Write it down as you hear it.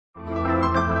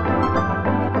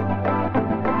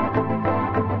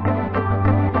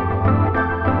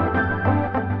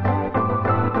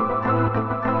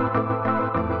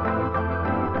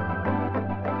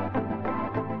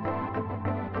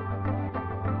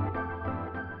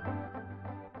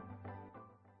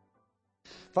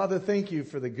Father, thank you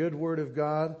for the good word of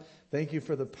God. Thank you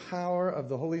for the power of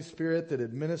the Holy Spirit that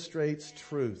administrates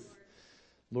truth.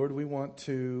 Lord, we want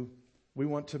to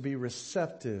be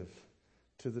receptive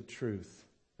to the truth.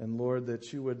 And Lord,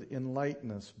 that you would enlighten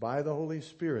us by the Holy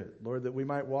Spirit. Lord, that we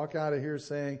might walk out of here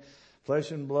saying,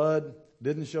 flesh and blood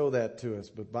didn't show that to us,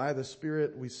 but by the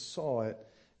Spirit we saw it.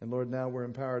 And Lord, now we're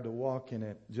empowered to walk in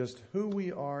it. Just who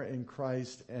we are in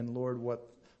Christ, and Lord,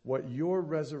 what your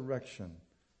resurrection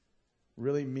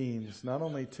really means, not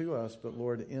only to us, but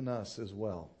Lord, in us as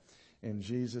well. In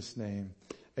Jesus' name,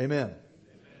 amen.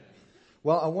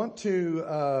 Well, I want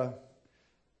to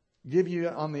give you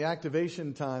on the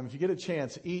activation time, if you get a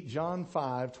chance, eat John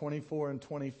 5:24 and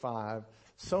 25.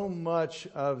 So much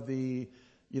of the,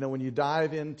 when you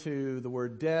dive into the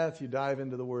word death, you dive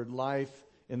into the word life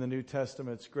in the New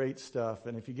Testament. It's great stuff.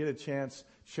 And if you get a chance,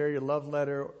 share your love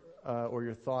letter or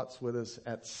your thoughts with us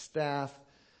at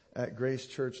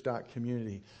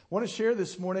staff@gracechurch.community. I want to share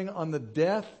this morning on the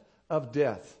death of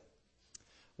death. I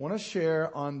want to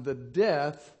share on the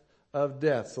death of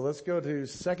death. So let's go to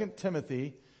 2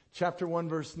 Timothy chapter 1,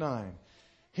 verse 9.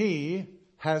 He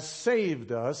has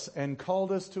saved us and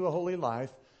called us to a holy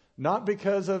life, not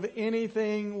because of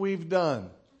anything we've done.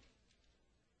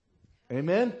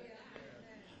 Amen?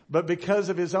 But because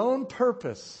of his own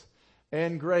purpose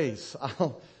and grace.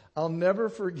 I'll never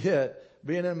forget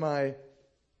being in my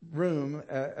room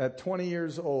at 20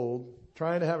 years old,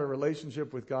 trying to have a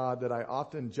relationship with God that I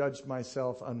often judged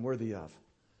myself unworthy of.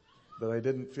 That I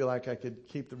didn't feel like I could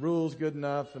keep the rules good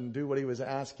enough and do what he was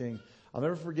asking. I'll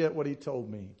never forget what he told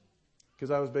me.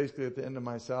 Because I was basically at the end of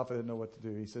myself. I didn't know what to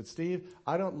do. He said, Steve,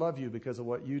 I don't love you because of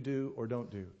what you do or don't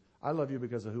do. I love you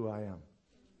because of who I am.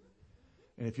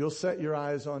 And if you'll set your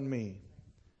eyes on me,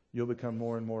 you'll become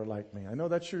more and more like me. I know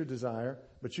that's your desire,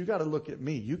 but you got to look at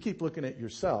me. You keep looking at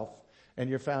yourself and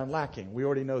you're found lacking. We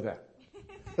already know that.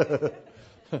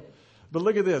 But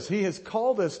look at this. He has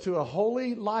called us to a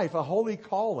holy life, a holy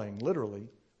calling, literally.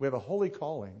 We have a holy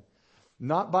calling,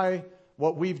 not by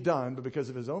what we've done, but because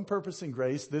of his own purpose and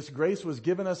grace. This grace was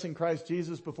given us in Christ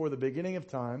Jesus before the beginning of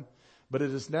time, but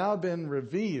it has now been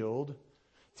revealed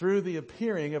through the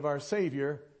appearing of our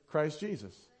Savior, Christ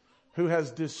Jesus, who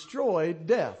has destroyed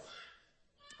death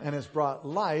and has brought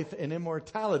life and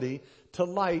immortality to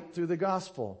light through the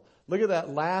gospel. Look at that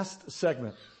last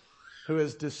segment. Who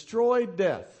has destroyed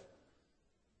death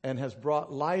and has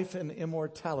brought life and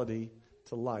immortality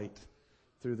to light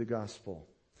through the gospel.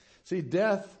 See,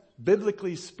 death,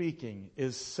 biblically speaking,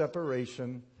 is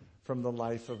separation from the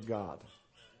life of God.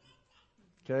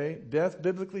 Okay? Death,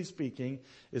 biblically speaking,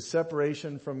 is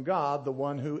separation from God, the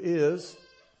one who is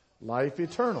life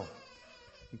eternal.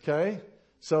 Okay?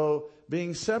 So,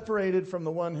 being separated from the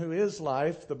one who is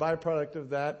life, the byproduct of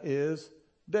that is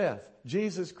death.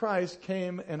 Jesus Christ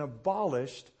came and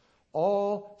abolished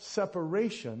all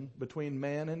separation between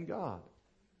man and God.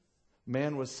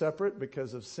 Man was separate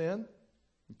because of sin,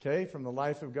 okay, from the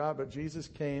life of God, but Jesus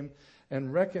came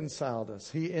and reconciled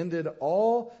us. He ended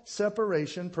all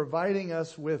separation, providing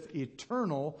us with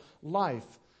eternal life.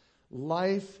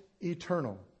 Life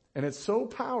eternal. And it's so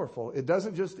powerful, it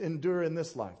doesn't just endure in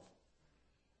this life.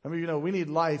 I mean, we need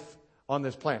life on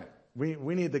this planet.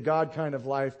 We need the God kind of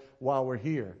life while we're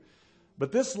here.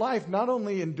 But this life not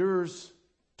only endures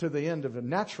to the end of a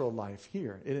natural life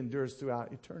here, it endures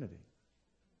throughout eternity.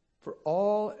 For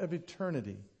all of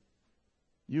eternity,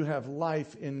 you have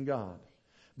life in God.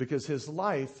 Because his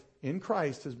life in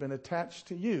Christ has been attached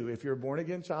to you. If you're a born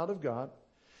again child of God,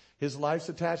 his life's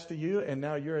attached to you, and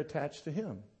now you're attached to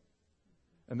him.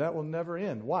 And that will never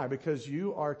end. Why? Because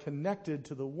you are connected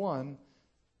to the one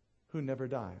who never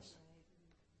dies.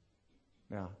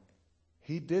 Now,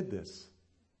 he did this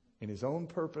in his own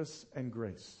purpose and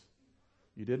grace.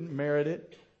 You didn't merit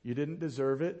it, you didn't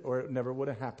deserve it, or it never would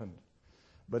have happened.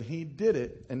 But he did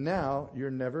it, and now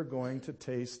you're never going to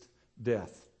taste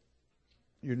death.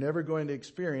 You're never going to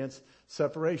experience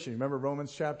separation. Remember,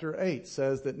 Romans chapter 8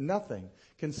 says that nothing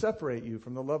can separate you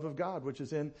from the love of God, which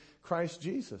is in Christ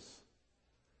Jesus.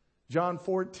 John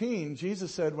 14,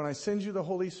 Jesus said, when I send you the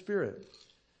Holy Spirit,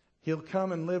 he'll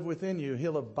come and live within you.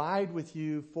 He'll abide with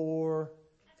you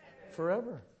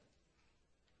forever.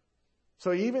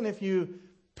 So even if you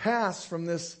pass from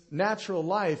this natural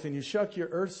life and you shuck your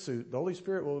earth suit, the Holy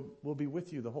Spirit will be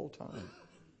with you the whole time.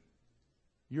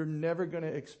 You're never going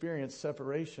to experience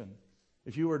separation.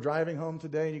 If you were driving home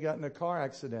today and you got in a car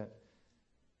accident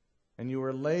and you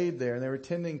were laid there and they were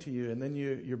tending to you and then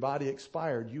your body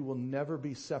expired, you will never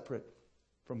be separate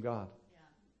from God.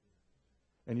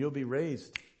 Yeah. And you'll be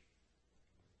raised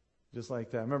just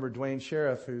like that. I remember Dwayne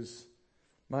Sheriff, who's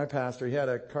my pastor, he had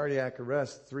a cardiac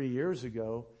arrest 3 years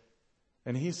ago.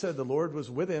 And he said the Lord was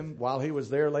with him while he was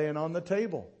there laying on the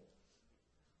table.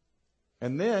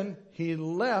 And then he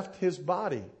left his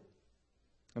body.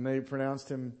 And they pronounced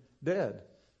him dead.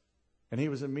 And he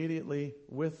was immediately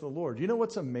with the Lord. You know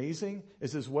what's amazing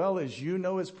is as well as you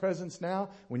know his presence now,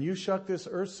 when you shuck this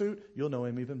earth suit, you'll know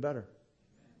him even better.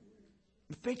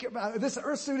 Think about it. This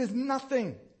earth suit is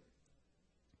nothing.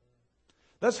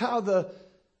 That's how the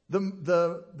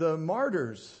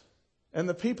martyrs and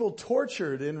the people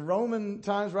tortured in Roman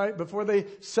times, right, before they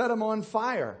set them on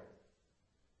fire,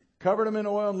 covered them in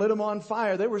oil and lit them on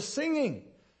fire. They were singing.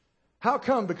 How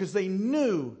come? Because they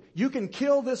knew you can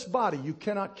kill this body. You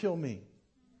cannot kill me.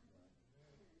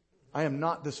 I am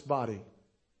not this body.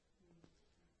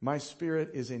 My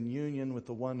spirit is in union with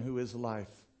the one who is life,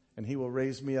 and he will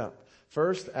raise me up.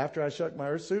 First, after I shuck my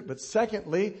earth suit, but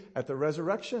secondly, at the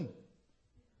resurrection.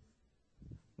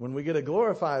 When we get a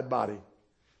glorified body,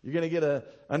 you're going to get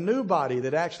a new body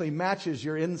that actually matches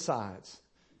your insides.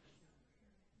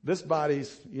 This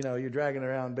body's, you're dragging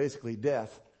around basically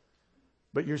death.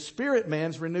 But your spirit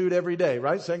man's renewed every day,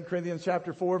 right? 2 Corinthians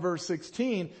chapter 4, verse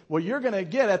 16. Well, you're going to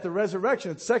get at the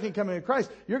resurrection, at the second coming of Christ,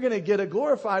 you're going to get a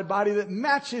glorified body that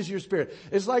matches your spirit.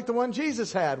 It's like the one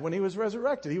Jesus had when he was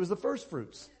resurrected. He was the first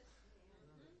fruits.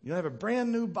 You'll have a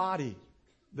brand new body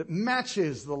that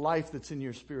matches the life that's in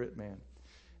your spirit man.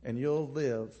 And you'll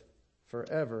live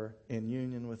forever in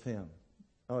union with him.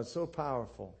 Oh, it's so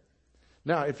powerful.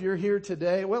 Now, if you're here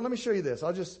today, well, let me show you this.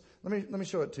 Let me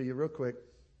show it to you real quick.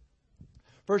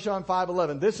 1 John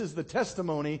 5:11. This is the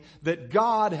testimony that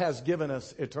God has given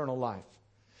us eternal life.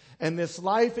 And this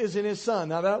life is in his Son.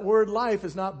 Now that word life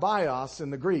is not bios in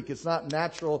the Greek. It's not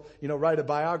natural, write a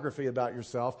biography about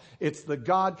yourself. It's the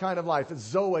God kind of life. It's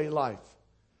Zoe life.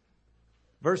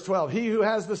 Verse 12, he who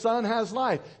has the Son has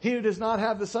life. He who does not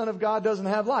have the Son of God doesn't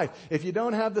have life. If you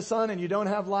don't have the Son and you don't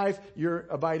have life, you're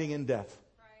abiding in death.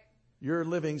 You're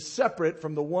living separate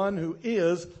from the one who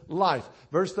is life.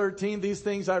 Verse 13, these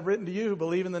things I've written to you who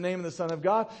believe in the name of the Son of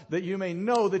God, that you may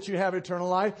know that you have eternal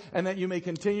life and that you may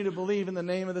continue to believe in the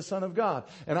name of the Son of God.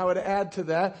 And I would add to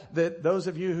that those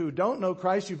of you who don't know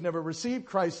Christ, you've never received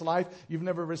Christ's life, you've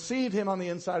never received him on the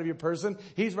inside of your person.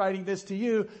 He's writing this to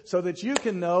you so that you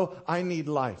can know, I need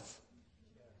life.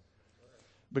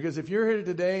 Because if you're here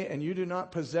today and you do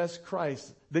not possess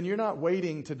Christ, then you're not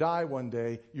waiting to die one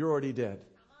day. You're already dead.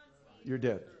 You're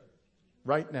dead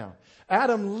right now.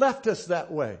 Adam left us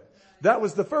that way. That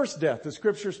was the first death the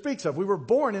scripture speaks of. We were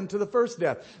born into the first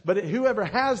death. But whoever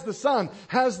has the Son,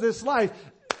 has this life,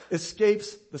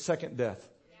 escapes the second death.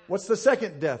 What's the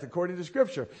second death according to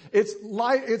scripture? It's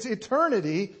life, it's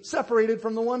eternity separated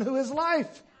from the one who is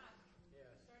life.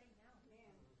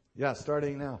 Yeah,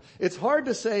 starting now. It's hard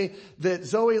to say that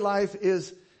Zoe life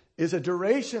is a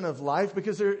duration of life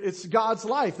because it's God's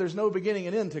life. There's no beginning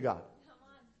and end to God.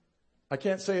 I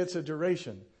can't say it's a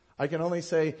duration. I can only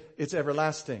say it's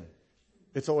everlasting.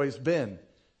 It's always been.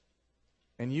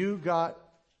 And you got,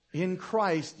 in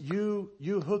Christ, you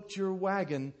hooked your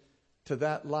wagon to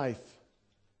that life.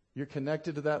 You're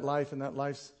connected to that life, and that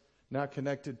life's now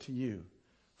connected to you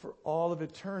for all of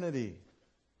eternity.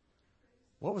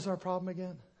 What was our problem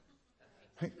again?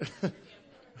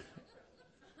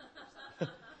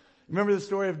 Remember the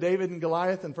story of David and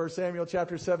Goliath in 1 Samuel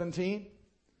chapter 17?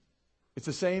 It's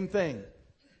the same thing.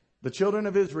 The children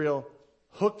of Israel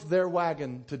hooked their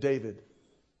wagon to David.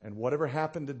 And whatever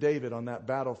happened to David on that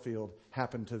battlefield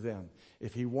happened to them.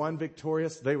 If he won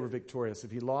victorious, they were victorious.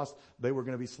 If he lost, they were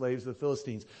going to be slaves of the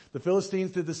Philistines. The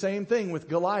Philistines did the same thing with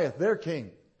Goliath, their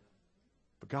king.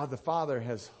 But God the Father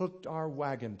has hooked our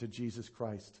wagon to Jesus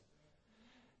Christ.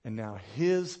 And now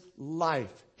his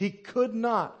life, he could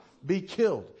not be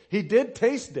killed. He did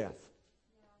taste death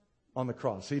on the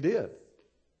cross. He did.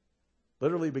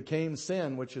 Literally became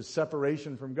sin, which is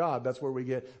separation from God. That's where we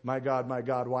get, my God,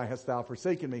 why hast thou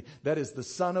forsaken me? That is the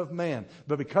Son of Man.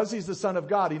 But because he's the Son of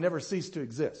God, he never ceased to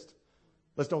exist.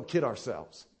 Let's don't kid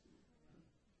ourselves.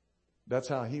 That's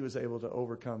how he was able to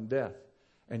overcome death.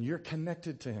 And you're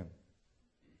connected to him.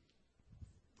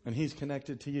 And he's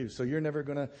connected to you. So you're never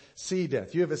going to see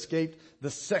death. You have escaped the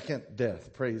second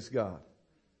death. Praise God.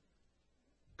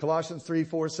 Colossians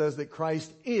 3:4 says that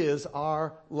Christ is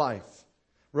our life.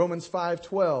 Romans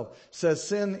 5:12 says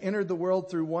sin entered the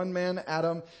world through one man,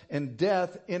 Adam, and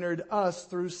death entered us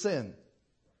through sin.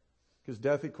 Because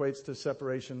death equates to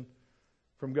separation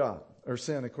from God, or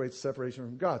sin equates to separation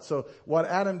from God. So what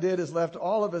Adam did is left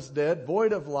all of us dead,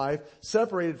 void of life,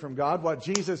 separated from God. What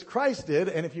Jesus Christ did,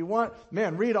 and if you want,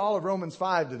 read all of Romans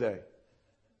 5 today.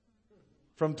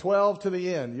 From 12 to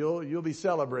the end, you'll be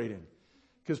celebrating.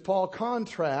 Because Paul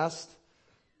contrasts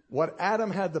what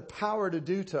Adam had the power to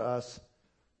do to us,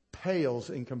 pales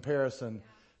in comparison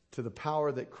to the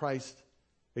power that Christ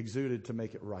exuded to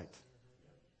make it right.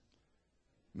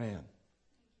 Man,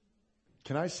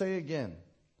 can I say again,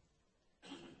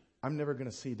 I'm never going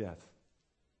to see death.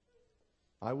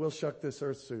 I will shuck this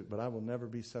earth suit, but I will never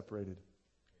be separated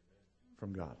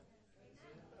from God.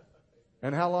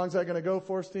 And how long is that going to go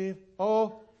for, Steve?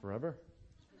 Oh, forever.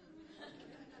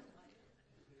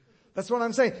 That's what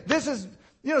I'm saying. This is,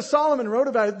 Solomon wrote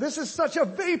about it. This is such a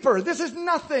vapor. This is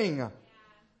nothing.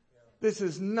 This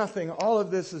is nothing. All of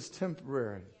this is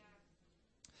temporary.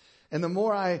 And the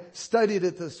more I studied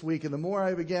it this week and the more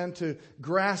I began to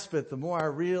grasp it, the more I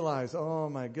realized, oh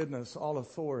my goodness, all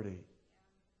authority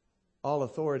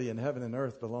in heaven and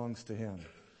earth belongs to Him.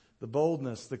 The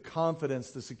boldness, the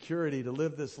confidence, the security to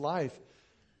live this life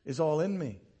is all in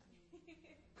me.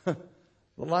 The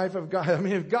life of God. I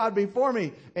mean, if God be for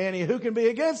me, Annie, who can be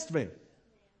against me?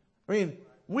 I mean,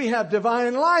 we have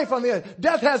divine life on the earth.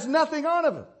 Death has nothing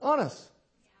on us.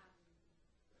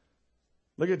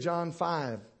 Look at John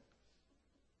 5:24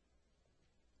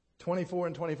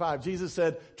 and 25. Jesus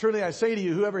said, truly I say to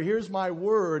you, whoever hears my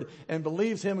word and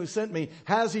believes Him who sent me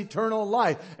has eternal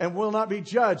life and will not be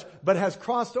judged, but has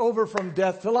crossed over from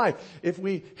death to life. If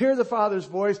we hear the Father's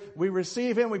voice, we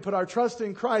receive Him, we put our trust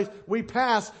in Christ, we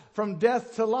pass from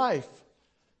death to life.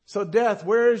 So death,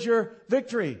 where is your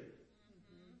victory?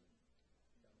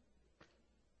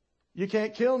 You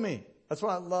can't kill me. That's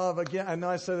what I love. Again, I know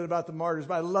I said it about the martyrs,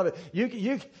 but I love it.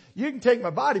 You can take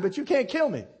my body, but you can't kill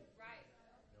me.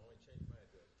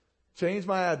 Change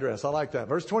my address. I like that.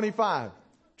 Verse 25.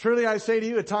 Truly I say to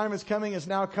you, a time is coming, is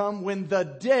now come, when the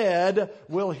dead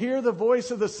will hear the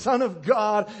voice of the Son of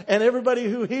God, and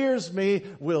everybody who hears me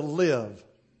will live.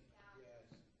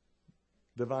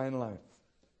 Divine life.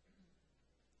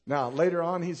 Now, later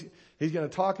on, he's going to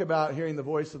talk about hearing the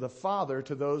voice of the Father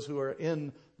to those who are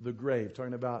in the grave,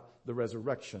 talking about the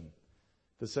resurrection,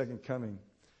 the second coming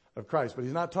of Christ. But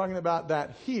he's not talking about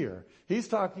that here. He's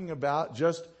talking about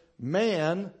just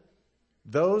man,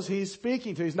 those he's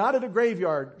speaking to. He's not at a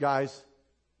graveyard, guys.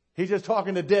 He's just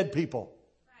talking to dead people.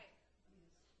 Right.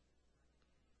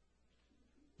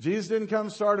 Jesus didn't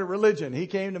come start a religion. He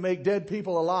came to make dead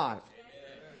people alive.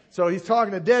 So he's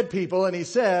talking to dead people, and he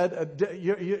said,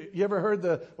 you ever heard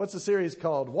what's the series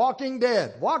called? Walking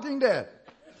Dead. Walking Dead.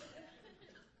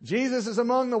 Jesus is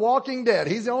among the walking dead.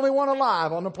 He's the only one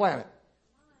alive on the planet.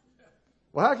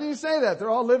 Well, how can you say that? They're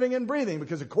all living and breathing,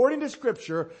 because according to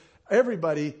Scripture,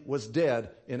 everybody was dead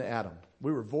in Adam.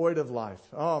 We were void of life.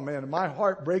 Oh man, my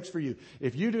heart breaks for you.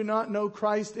 If you do not know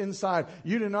Christ inside,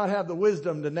 you do not have the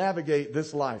wisdom to navigate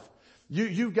this life.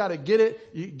 You've got to get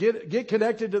it, get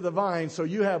connected to the vine so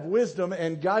you have wisdom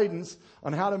and guidance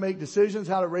on how to make decisions,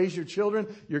 how to raise your children,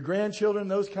 your grandchildren,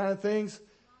 those kind of things.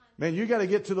 Man, you got to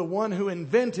get to the one who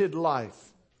invented life.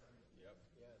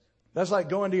 That's like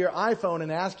going to your iPhone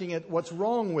and asking it what's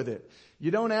wrong with it.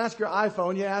 You don't ask your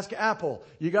iPhone, you ask Apple.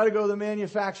 You got to go to the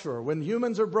manufacturer. When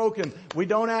humans are broken, we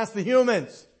don't ask the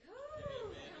humans.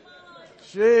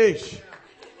 Sheesh.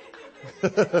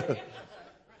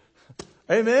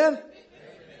 Amen?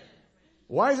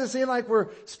 Why does it seem like we're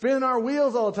spinning our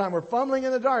wheels all the time? We're fumbling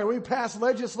in the dark. We pass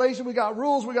legislation. We got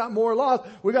rules. We got more laws.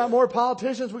 We got more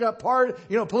politicians. We got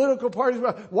political parties.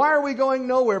 Why are we going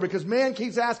nowhere? Because man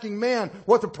keeps asking man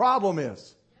what the problem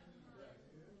is.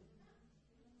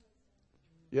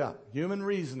 Yeah, human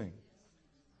reasoning.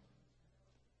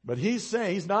 But he's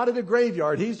saying, he's not at a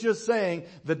graveyard. He's just saying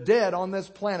the dead on this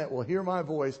planet will hear my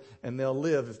voice and they'll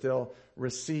live if they'll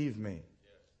receive me.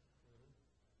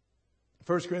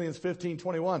 1 Corinthians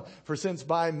 15:21. For since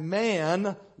by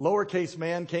man, lowercase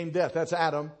man, came death. That's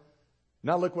Adam.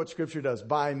 Now look what Scripture does.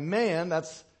 By man,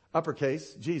 that's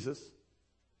uppercase, Jesus,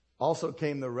 also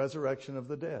came the resurrection of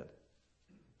the dead.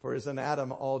 For as in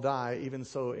Adam all die, even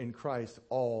so in Christ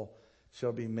all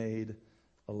shall be made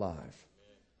alive.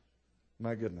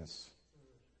 My goodness.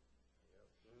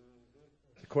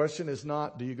 The question is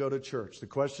not, do you go to church? The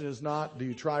question is not, do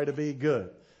you try to be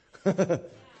good?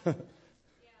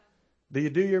 Do you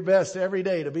do your best every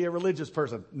day to be a religious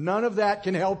person? None of that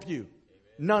can help you.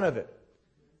 None of it.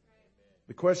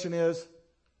 The question is,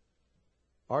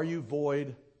 are you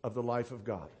void of the life of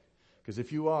God? Because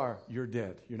if you are, you're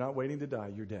dead. You're not waiting to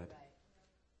die, you're dead.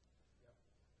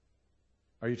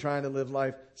 Are you trying to live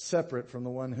life separate from the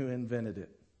one who invented it?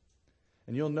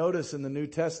 And you'll notice in the New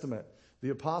Testament,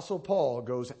 the Apostle Paul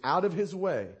goes out of his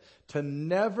way to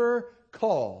never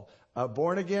call a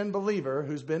born-again believer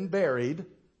who's been buried,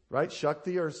 right, shuck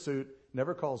the earth suit,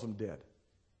 never calls them dead.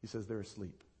 He says they're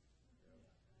asleep.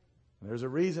 And there's a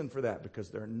reason for that, because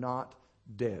they're not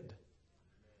dead.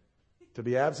 To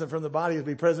be absent from the body is to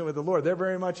be present with the Lord. They're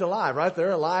very much alive, right?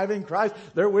 They're alive in Christ.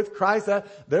 They're with Christ.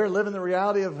 They're living the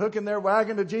reality of hooking their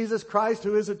wagon to Jesus Christ,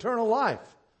 who is eternal life.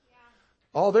 Yeah.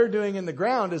 All they're doing in the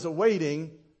ground is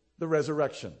awaiting the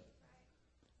resurrection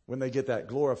when they get that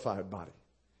glorified body.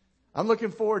 I'm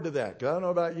looking forward to that, because I don't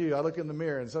know about you. I look in the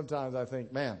mirror and sometimes I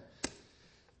think, man,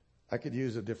 I could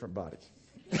use a different body.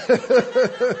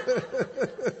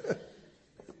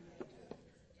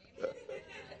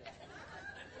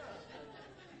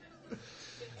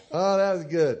 Oh, that was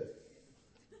good.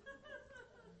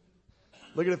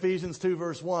 Look at Ephesians 2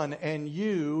 verse 1. And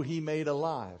you he made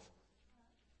alive,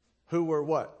 who were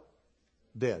what?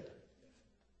 Dead.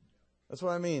 That's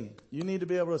what I mean. You need to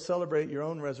be able to celebrate your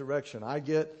own resurrection. I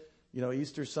get,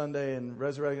 Easter Sunday and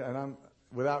resurrection, and I'm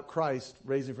without Christ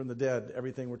raising from the dead,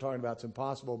 everything we're talking about is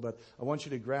impossible. But I want you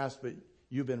to grasp that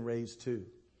you've been raised too.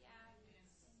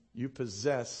 You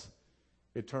possess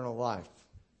eternal life.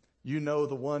 You know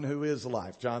the one who is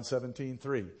life. John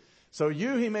 17:3. So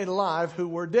you he made alive who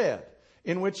were dead,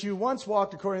 in which you once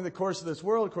walked according to the course of this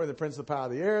world, according to the prince of the power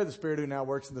of the air, the spirit who now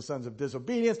works in the sons of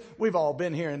disobedience. We've all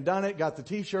been here and done it, got the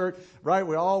t-shirt, right?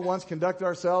 We all once conducted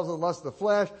ourselves in the lust of the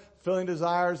flesh, fulfilling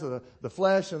desires of the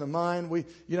flesh and the mind. We,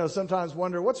 sometimes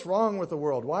wonder, what's wrong with the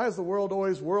world? Why is the world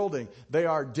always worlding? They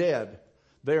are dead.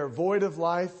 They are void of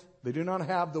life. They do not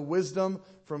have the wisdom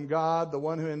from God, the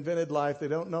one who invented life. They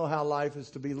don't know how life is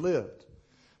to be lived.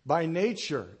 By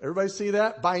nature, everybody see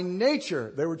that? By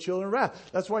nature, they were children of wrath.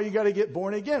 That's why you got to get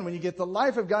born again. When you get the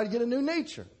life of God, you get a new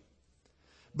nature.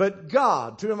 But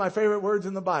God, two of my favorite words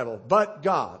in the Bible, but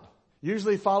God,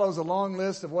 usually follows a long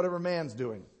list of whatever man's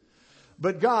doing.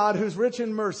 But God, who's rich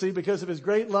in mercy because of his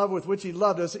great love with which he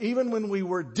loved us, even when we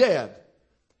were dead,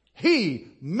 he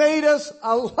made us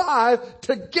alive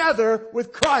together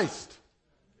with Christ.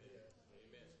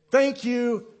 Thank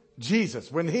you,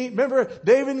 Jesus. Remember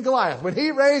David and Goliath, when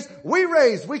he raised,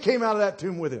 we came out of that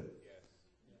tomb with him.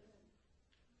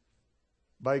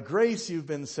 By grace you've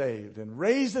been saved and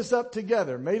raised us up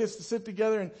together, made us to sit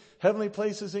together in heavenly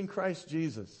places in Christ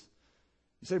Jesus.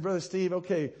 You say, Brother Steve,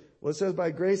 okay, well it says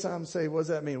by grace I'm saved. What does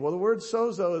that mean? Well, the word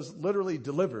sozo is literally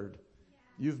delivered.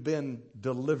 You've been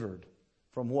delivered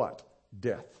from what?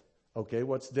 Death. Okay,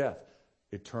 what's death?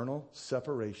 Eternal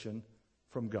separation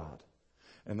from God.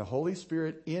 And the Holy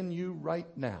Spirit in you right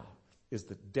now is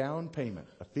the down payment.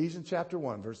 Ephesians chapter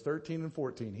 1, verse 13 and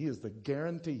 14. He is the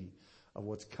guarantee of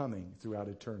what's coming throughout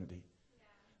eternity.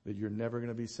 That you're never going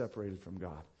to be separated from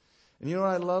God. And you know what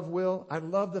I love, Will? I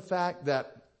love the fact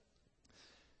that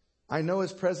I know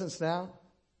his presence now,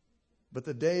 but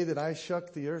the day that I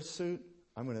shuck the earth suit,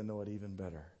 I'm going to know it even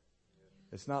better.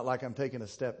 It's not like I'm taking a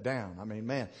step down. I mean,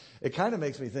 man, it kind of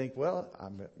makes me think, well,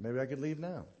 maybe I could leave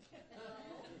now.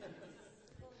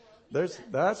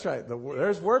 That's right.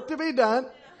 There's work to be done.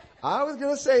 I was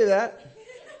going to say that.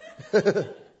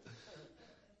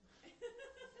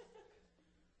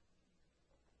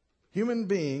 Human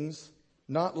beings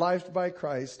not lifed by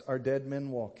Christ are dead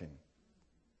men walking.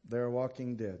 They're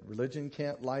walking dead. Religion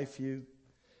can't life you.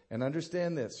 And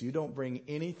understand this, you don't bring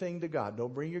anything to God.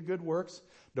 Don't bring your good works.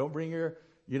 Don't bring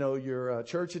your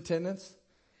church attendance.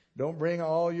 Don't bring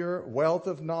all your wealth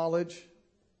of knowledge.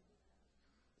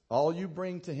 All you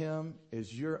bring to him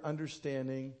is your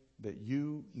understanding that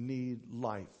you need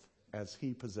life as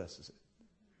he possesses it.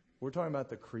 We're talking about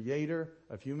the creator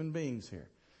of human beings here.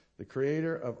 The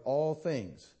creator of all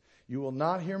things. You will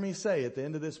not hear me say at the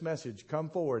end of this message, come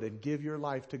forward and give your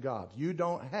life to God. You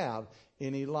don't have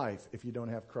any life if you don't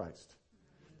have Christ.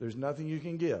 There's nothing you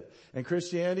can give. And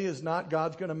Christianity is not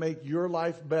God's going to make your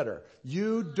life better.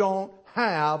 You don't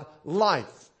have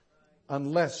life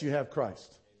unless you have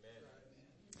Christ.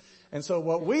 And so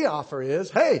what we offer is,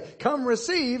 hey, come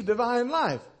receive divine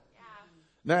life. Yeah.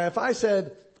 Now, if I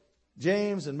said,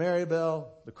 James and Maribel,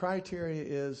 the criteria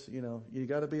is, you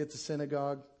got to be at the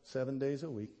synagogue 7 days a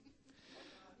week.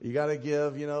 You got to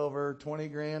give, over 20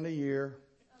 grand a year.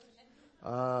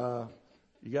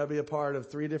 You got to be a part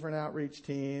of 3 different outreach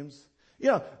teams.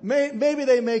 Maybe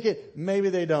they make it, maybe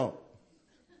they don't.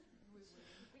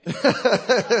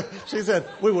 She said,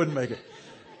 we wouldn't make it.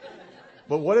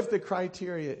 But what if the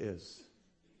criteria is,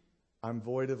 I'm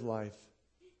void of life.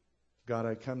 God,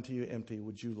 I come to you empty.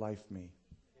 Would you life me?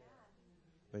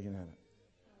 They can have it.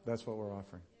 That's what we're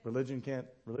offering.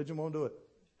 Religion won't do it.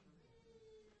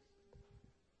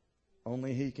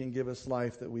 Only he can give us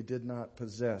life that we did not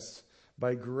possess.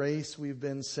 By grace we've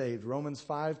been saved. Romans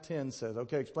 5:10 says,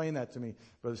 okay, explain that to me,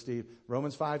 Brother Steve.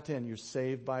 Romans 5:10, you're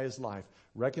saved by his life.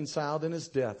 Reconciled in his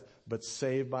death, but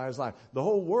saved by his life. The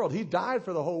whole world, he died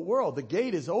for the whole world. The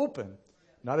gate is open.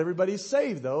 Not everybody's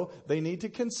saved, though. They need to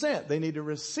consent. They need to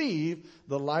receive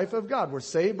the life of God. We're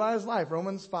saved by His life.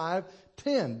 Romans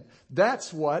 5:10.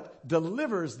 That's what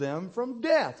delivers them from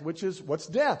death, which is, what's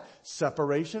death?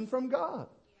 Separation from God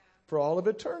for all of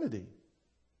eternity.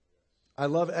 I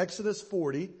love Exodus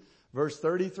 40, verse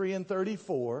 33 and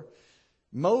 34.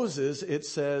 Moses, it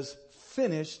says,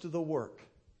 finished the work.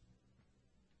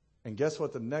 And guess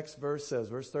what the next verse says?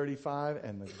 Verse 35,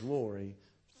 and the glory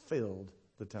filled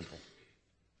the temple.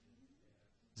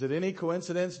 Is it any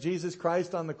coincidence Jesus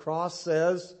Christ on the cross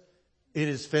says, it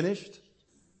is finished?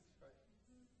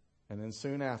 And then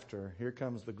soon after, here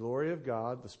comes the glory of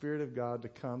God, the Spirit of God to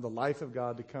come, the life of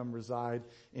God to come reside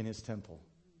in His temple.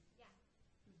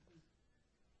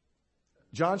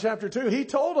 John chapter 2, He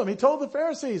told the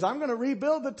Pharisees, I'm going to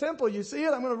rebuild the temple. You see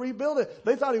it? I'm going to rebuild it.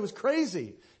 They thought He was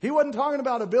crazy. He wasn't talking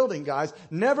about a building, guys.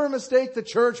 Never mistake the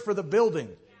church for the building.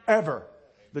 Ever.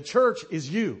 The church is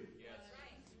you.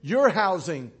 You're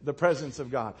housing the presence of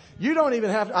God. You don't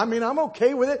even have to, I'm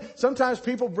okay with it. Sometimes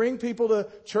people bring people to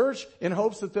church in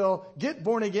hopes that they'll get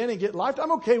born again and get life.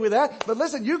 I'm okay with that. But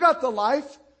listen, you got the life.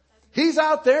 He's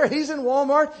out there. He's in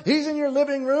Walmart. He's in your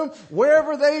living room.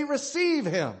 Wherever they receive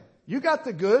Him. You got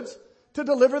the goods to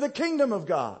deliver the kingdom of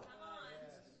God.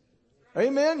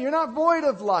 Amen. You're not void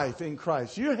of life in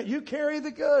Christ. You carry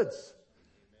the goods.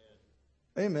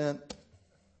 Amen.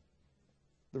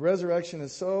 The resurrection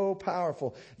is so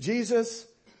powerful. Jesus,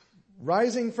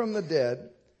 rising from the dead,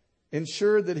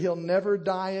 ensured that He'll never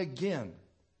die again.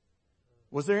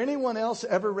 Was there anyone else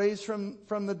ever raised from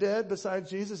the dead besides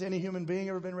Jesus? Any human being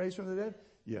ever been raised from the dead?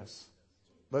 Yes.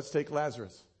 Let's take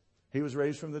Lazarus. He was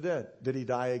raised from the dead. Did he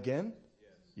die again?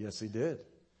 Yes, he did.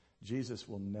 Jesus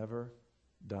will never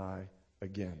die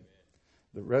again.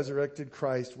 The resurrected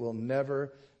Christ will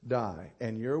never die.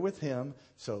 And you're with Him,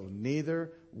 so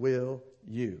neither will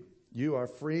you. You are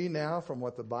free now from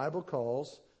what the Bible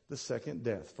calls the second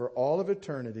death. For all of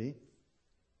eternity,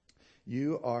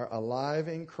 you are alive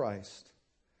in Christ.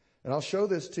 And I'll show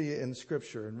this to you in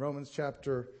Scripture in Romans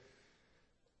chapter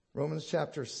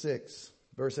 6.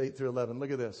 Verse 8 through 11. Look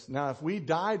at this. Now, if we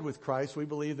died with Christ, we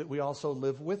believe that we also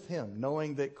live with Him,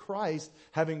 knowing that Christ,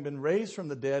 having been raised from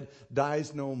the dead,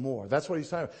 dies no more. That's what he's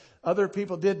talking about. Other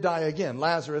people did die again.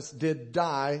 Lazarus did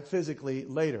die physically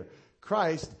later.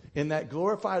 Christ, in that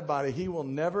glorified body, He will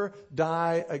never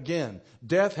die again.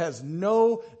 Death has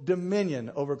no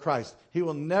dominion over Christ. He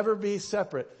will never be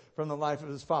separate from the life of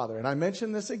His Father. And I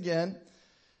mention this again.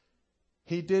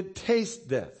 He did taste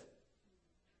death.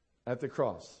 At the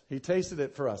cross. He tasted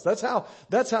it for us. That's how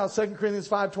 2 Corinthians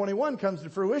 5:21 comes to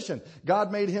fruition.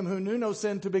 God made Him who knew no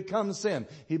sin to become sin.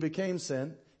 He became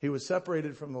sin. He was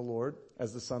separated from the Lord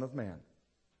as the Son of Man.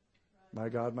 My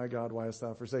God, why hast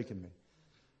thou forsaken me?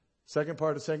 Second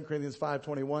part of 2 Corinthians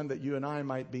 5:21, that you and I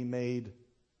might be made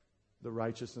the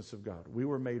righteousness of God. We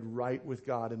were made right with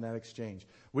God in that exchange.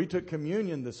 We took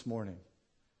communion this morning.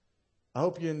 I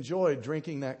hope you enjoyed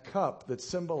drinking that cup that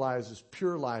symbolizes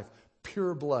pure life,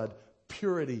 pure blood,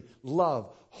 purity, love,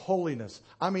 holiness.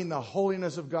 I mean the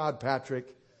holiness of God, Patrick.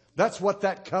 That's what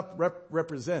that cup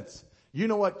represents. You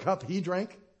know what cup he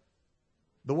drank?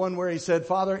 The one where he said,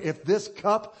 Father, if this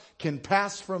cup can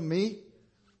pass from me,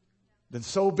 then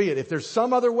so be it. If there's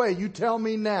some other way, you tell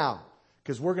me now,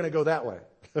 because we're going to go that way.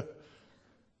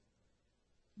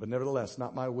 But nevertheless,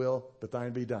 not my will, but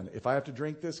thine be done. If I have to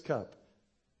drink this cup,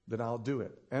 then I'll do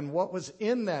it. And what was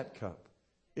in that cup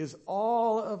is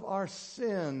all of our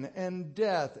sin and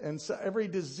death, and so every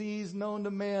disease known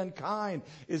to mankind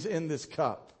is in this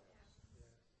cup.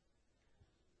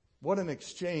 What an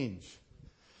exchange.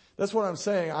 That's what I'm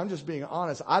saying. I'm just being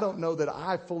honest. I don't know that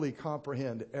I fully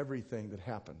comprehend everything that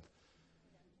happened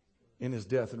in His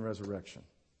death and resurrection.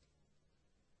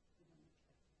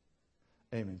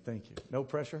 Amen. Thank you. No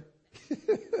pressure.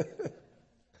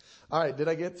 All right, did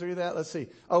I get through that? Let's see.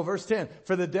 Oh, verse 10.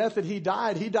 For the death that He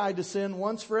died to sin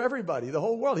once for everybody, the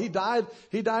whole world. He died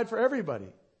for everybody.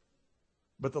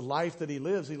 But the life that He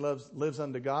lives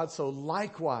unto God. So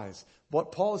likewise,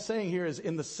 what Paul is saying here is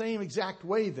in the same exact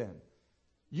way then.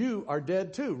 You are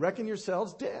dead too. Reckon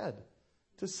yourselves dead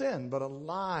to sin, but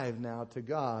alive now to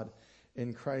God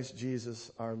in Christ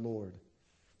Jesus our Lord.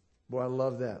 Boy, I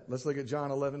love that. Let's look at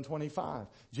John 11:25.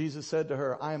 Jesus said to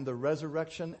her, I am the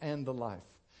resurrection and the life.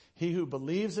 He who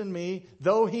believes in me,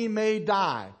 though he may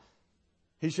die,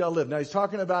 he shall live. Now he's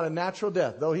talking about a natural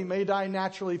death. Though he may die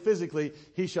naturally, physically,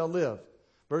 he shall live.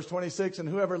 Verse 26, and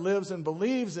whoever lives and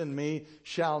believes in me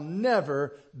shall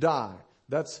never die.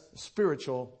 That's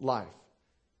spiritual life.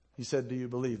 He said, do you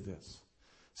believe this?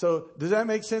 So does that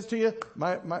make sense to you?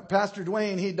 My Pastor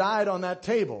Dwayne, he died on that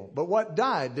table. But what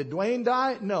died? Did Dwayne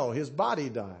die? No, his body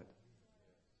died.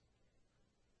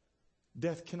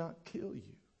 Death cannot kill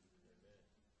you.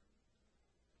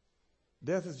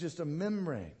 Death is just a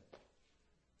membrane.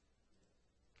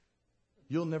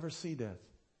 You'll never see death.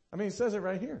 I mean, it says it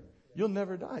right here. You'll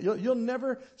never die. You'll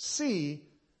never see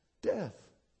death,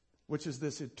 which is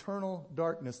this eternal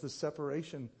darkness, this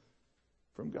separation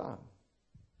from God.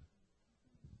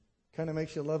 Kind of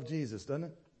makes you love Jesus,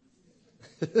 doesn't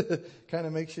it? Kind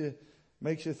of makes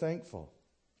you thankful.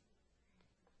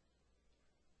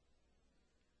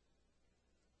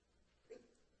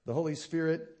 The Holy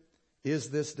Spirit is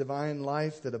this divine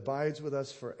life that abides with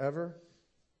us forever.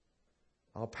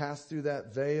 I'll pass through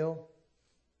that veil.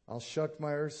 I'll shuck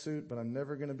my earth suit, but I'm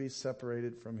never going to be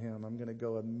separated from Him. I'm going to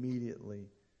go immediately.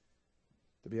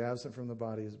 To be absent from the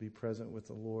body is to be present with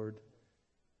the Lord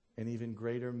in even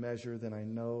greater measure than I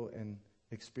know and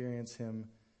experience Him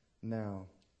now.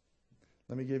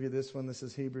 Let me give you this one. This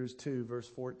is Hebrews 2, verse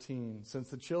 14. Since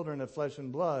the children of flesh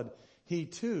and blood, He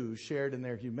too shared in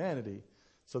their humanity,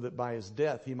 so that by His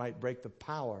death He might break the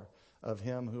power of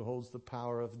him who holds the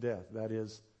power of death, that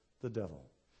is, the devil.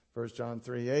 1 John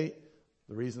 3:8,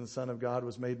 the reason the Son of God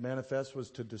was made manifest was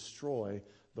to destroy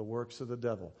the works of the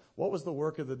devil. What was the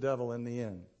work of the devil in the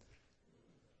end?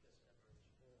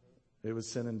 It was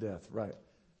sin and death, right.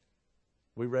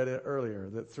 We read it earlier,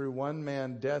 that through one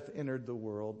man death entered the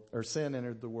world, or sin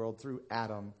entered the world through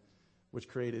Adam, which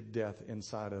created death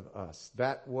inside of us.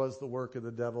 That was the work of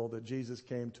the devil that Jesus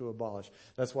came to abolish.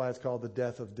 That's why it's called the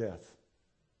death of death.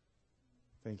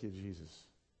 Thank you, Jesus.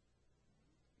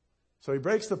 So He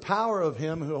breaks the power of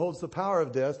him who holds the power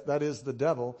of death, that is the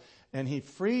devil, and He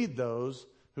freed those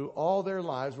who all their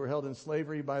lives were held in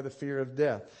slavery by the fear of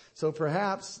death. So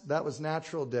perhaps that was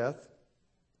natural death.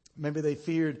 Maybe they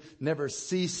feared never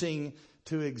ceasing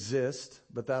to exist,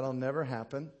 but that'll never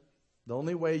happen. The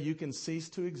only way you can cease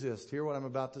to exist, hear what I'm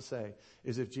about to say,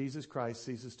 is if Jesus Christ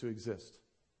ceases to exist.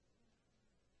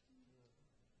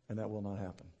 And that will not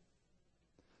happen.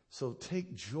 So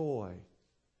take joy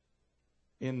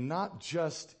in not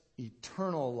just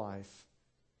eternal life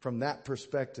from that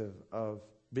perspective of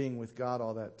being with God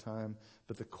all that time,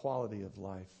 but the quality of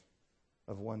life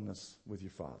of oneness with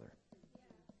your Father.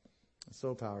 It's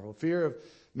so powerful. Fear of,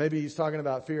 maybe he's talking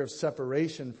about fear of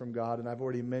separation from God, and I've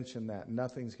already mentioned that.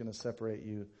 Nothing's going to separate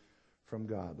you from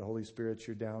God. The Holy Spirit's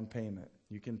your down payment.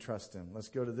 You can trust Him. Let's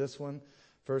go to this one,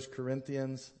 1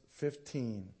 Corinthians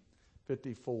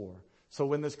 15:54. So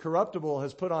when this corruptible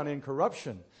has put on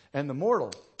incorruption, and the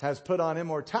mortal has put on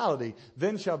immortality,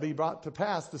 then shall be brought to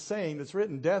pass the saying that's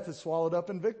written, death is swallowed up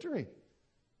in victory.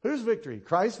 Whose victory?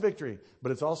 Christ's victory,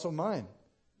 but it's also mine.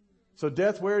 So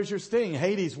death, where is your sting?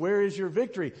 Hades, where is your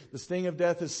victory? The sting of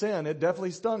death is sin. It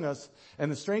definitely stung us. And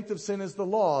the strength of sin is the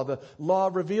law. The law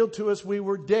revealed to us we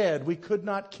were dead. We could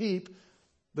not keep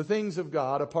the things of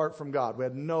God apart from God. We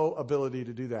had no ability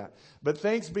to do that. But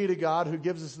thanks be to God who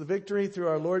gives us the victory through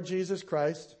our Lord Jesus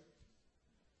Christ.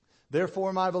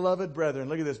 Therefore, my beloved brethren,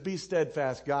 look at this. Be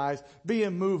steadfast, guys. Be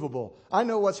immovable. I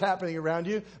know what's happening around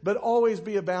you, but always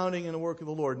be abounding in the work of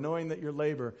the Lord, knowing that your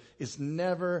labor is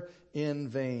never in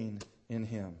vain in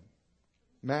Him.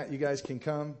 Matt, you guys can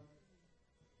come.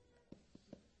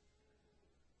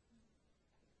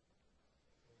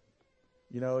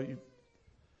 You know, you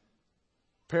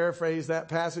paraphrase that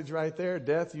passage right there.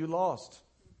 Death, you lost.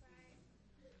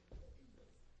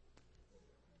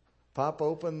 Pop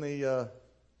open the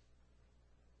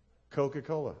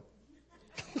Coca-Cola.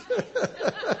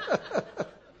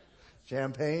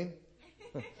 Champagne.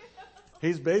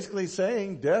 He's basically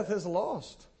saying death is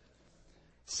lost.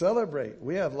 Celebrate.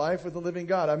 We have life with the living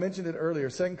God. I mentioned it earlier.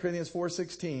 2 Corinthians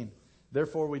 4:16.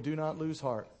 Therefore we do not lose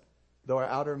heart. Though our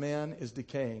outer man is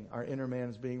decaying, our inner man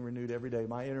is being renewed every day.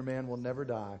 My inner man will never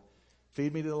die.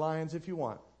 Feed me to the lions if you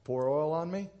want. Pour oil on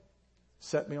me.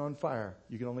 Set me on fire.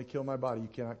 You can only kill my body. You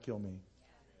cannot kill me.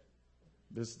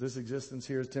 This existence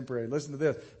here is temporary. Listen to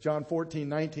this. John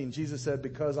 14:19. Jesus said,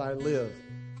 because I live,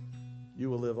 you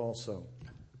will live also.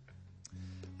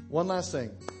 One last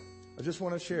thing. I just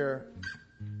want to share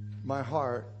my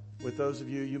heart with those of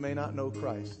you may not know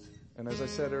Christ. And as I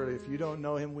said earlier, if you don't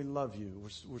know Him, we love you.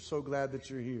 We're so glad that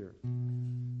you're here.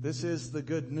 This is the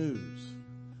good news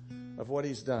of what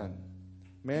He's done.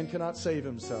 Man cannot save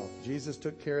himself. Jesus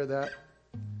took care of that.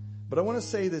 But I want to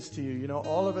say this to you. You know,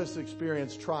 all of us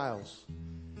experience trials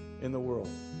in the world.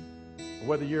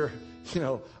 Whether you're,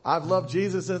 I've loved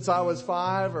Jesus since I was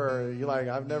 5, or you're like,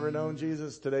 I've never known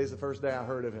Jesus. Today's the first day I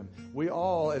heard of Him. We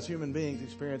all, as human beings,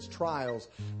 experience trials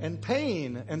and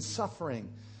pain and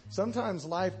suffering. Sometimes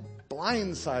life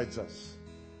blindsides us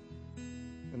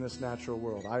in this natural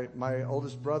world. My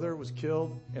oldest brother was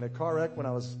killed in a car wreck when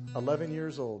I was 11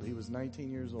 years old. He was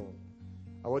 19 years old.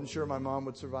 I wasn't sure my mom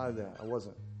would survive that. I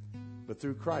wasn't. But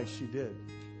through Christ, she did.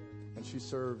 And she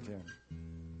served him.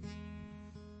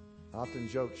 I often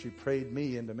joke she prayed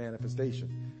me into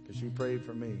manifestation because she prayed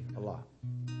for me a lot.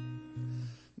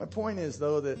 My point is,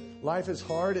 though, that life is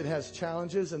hard. It has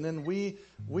challenges. And then we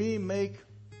make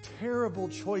terrible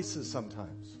choices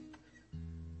sometimes.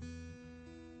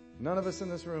 None of us in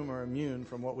this room are immune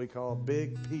from what we call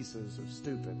big pieces of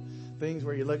stupid. Things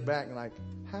where you look back and like,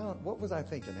 what was I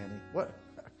thinking, Annie?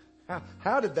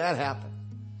 How did that happen?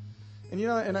 And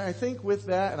and I think with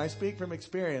that, and I speak from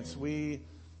experience, we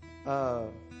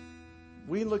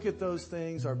look at those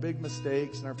things, our big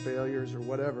mistakes and our failures or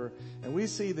whatever, and we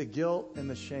see the guilt and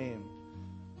the shame.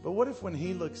 But what if when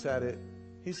he looks at it,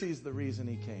 he sees the reason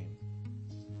he came?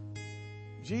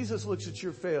 Jesus looks at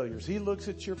your failures. He looks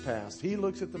at your past. He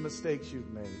looks at the mistakes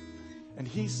you've made. And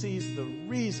he sees the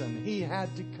reason he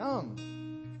had to come.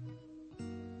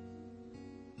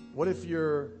 What if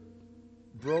your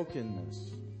brokenness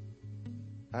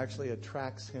actually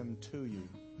attracts him to you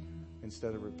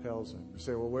instead of repels him? You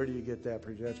say, well, where do you get that,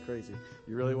 preacher? That's crazy.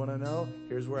 You really want to know?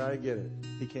 Here's where I get it.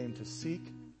 He came to seek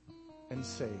and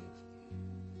save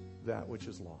that which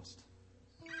is lost.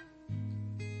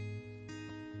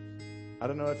 I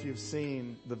don't know if you've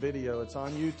seen the video. It's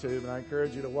on YouTube, and I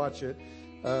encourage you to watch it.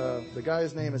 The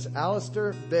guy's name is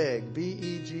Alistair Begg,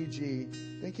 B-E-G-G.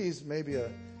 I think he's maybe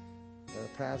a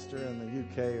pastor in the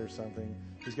UK or something.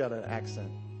 He's got an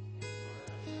accent.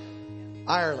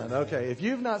 Ireland. Okay, if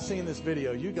you've not seen this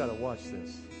video, you got to watch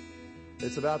this.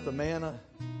 It's about the man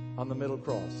on the middle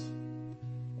cross.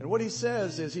 And what he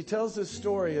says is, he tells this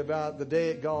story about the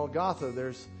day at Golgotha.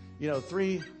 There's,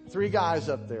 three guys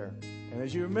up there. And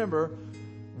as you remember,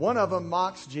 one of them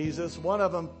mocks Jesus. One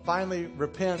of them finally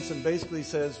repents and basically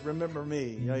says, remember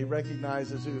me. He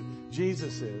recognizes who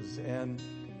Jesus is. And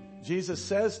Jesus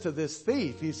says to this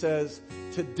thief, he says,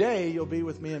 today you'll be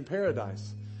with me in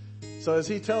paradise. So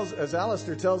as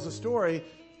Alistair tells the story,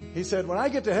 he said, when I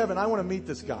get to heaven, I want to meet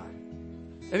this guy.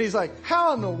 And he's like,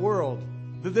 how in the world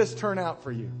did this turn out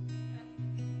for you?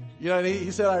 And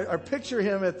he said, I picture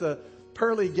him at the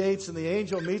pearly gates and the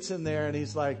angel meets him there and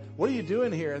he's like, what are you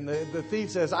doing here? And the thief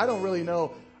says, I don't really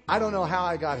know. I don't know how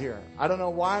I got here. I don't know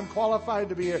why I'm qualified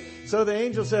to be here. So the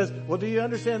angel says, well, do you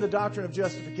understand the doctrine of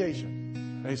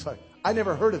justification? And he's like, I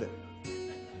never heard of it.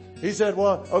 He said,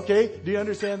 well, okay, do you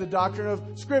understand the doctrine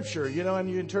of Scripture? And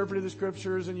you interpreted the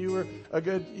Scriptures and you were a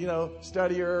good,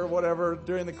 studier or whatever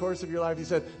during the course of your life. He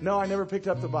said, no, I never picked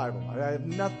up the Bible. I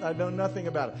know nothing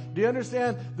about it. Do you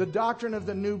understand the doctrine of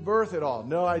the new birth at all?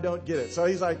 No, I don't get it. So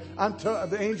he's like,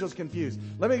 the angel's confused.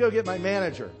 Let me go get my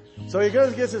manager. So he goes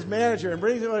and gets his manager and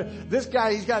brings him. This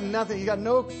guy, he's got nothing. He's got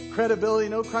no credibility,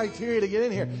 no criteria to get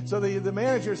in here. So the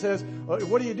manager says,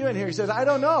 what are you doing here? He says, I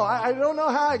don't know. I don't know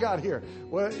how I got here.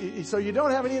 Well, so you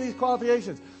don't have any of these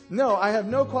qualifications? No, I have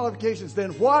no qualifications.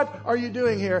 Then what are you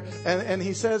doing here? And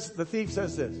he says, the thief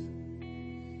says this.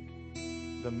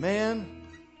 The man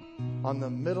on the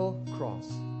middle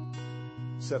cross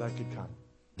said I could come.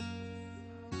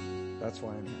 That's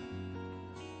why I'm here.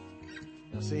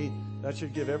 Now see, that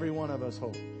should give every one of us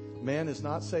hope. Man is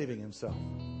not saving himself.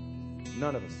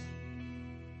 None of us.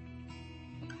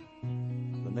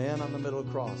 The man on the middle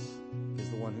cross is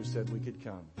the one who said we could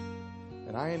come.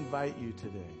 And I invite you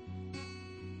today,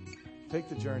 take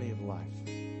the journey of life.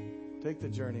 Take the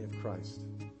journey of Christ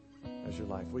as your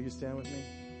life. Will you stand with me?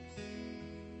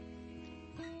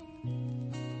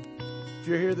 If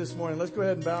you're here this morning, let's go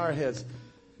ahead and bow our heads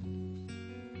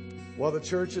while the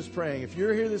church is praying. If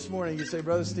you're here this morning, you say,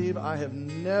 Brother Steve, I have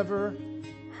never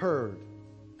heard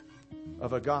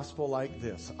of a gospel like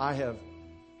this. I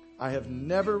have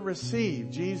never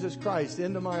received Jesus Christ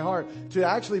into my heart to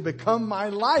actually become my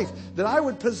life, that I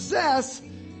would possess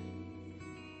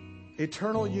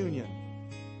eternal union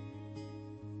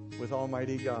with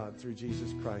Almighty God through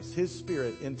Jesus Christ, His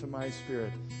Spirit into my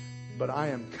spirit. But I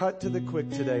am cut to the quick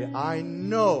today. I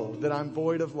know that I'm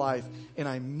void of life and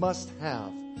I must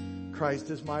have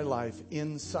Christ as my life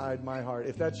inside my heart.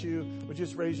 If that's you, would you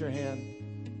just raise your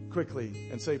hand quickly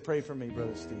and say, pray for me,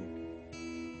 Brother Steve.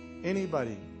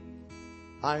 Anybody,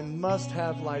 I must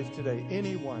have life today.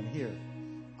 Anyone here,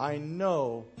 I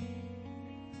know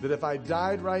that if I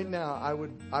died right now,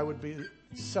 I would be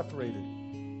separated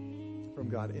from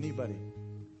God. Anybody?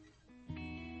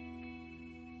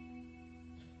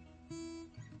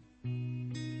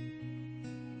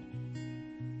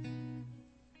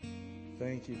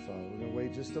 Thank you, Father. We're going to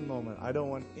wait just a moment. I don't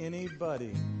want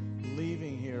anybody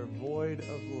leaving here void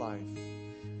of life.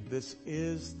 This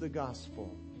is the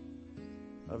gospel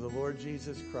of the Lord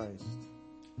Jesus Christ.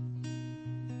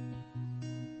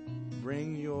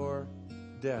 Bring your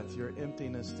death, your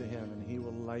emptiness to Him, and He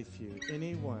will life you.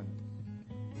 Anyone?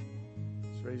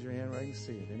 Just raise your hand where I can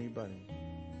see it. Anybody?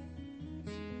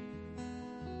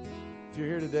 If you're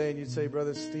here today and you'd say,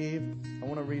 Brother Steve, I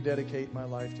want to rededicate my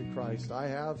life to Christ. I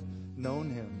have known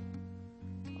Him.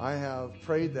 I have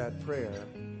prayed that prayer,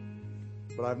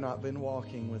 but I've not been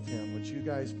walking with Him. Would you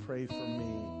guys pray for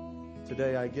me?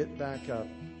 Today I get back up,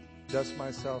 dust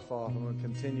myself off. I'm going to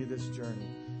continue this journey.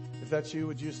 If that's you,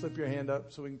 would you slip your hand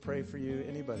up so we can pray for you?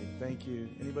 Anybody? Thank you.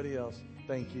 Anybody else?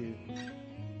 Thank you.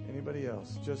 Anybody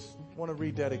else? Just want to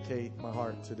rededicate my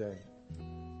heart today.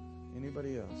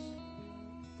 Anybody else?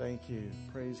 Thank you.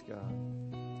 Praise God.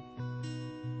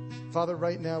 Father,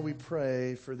 right now we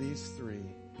pray for these three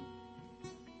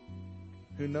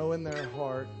who know in their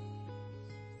heart,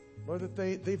 Lord, that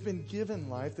they've been given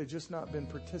life. They've just not been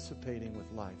participating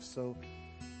with life. So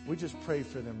we just pray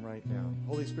for them right now.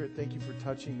 Holy Spirit, thank you for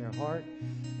touching their heart.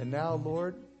 And now,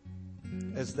 Lord,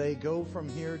 as they go from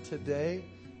here today,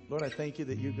 Lord, I thank you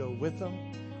that you go with them.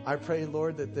 I pray,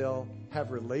 Lord, that they'll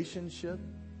have relationship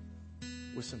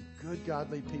with some good,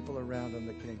 godly people around them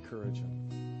that can encourage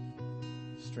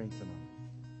them, strengthen them.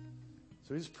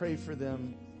 So we just pray for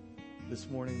them this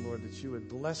morning, Lord, that you would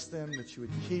bless them, that you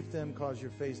would keep them, cause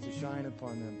your face to shine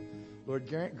upon them. Lord,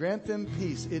 grant them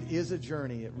peace. It is a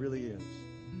journey. It really is.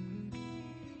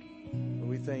 But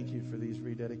we thank you for these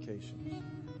rededications.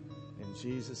 In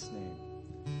Jesus' name,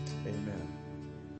 amen.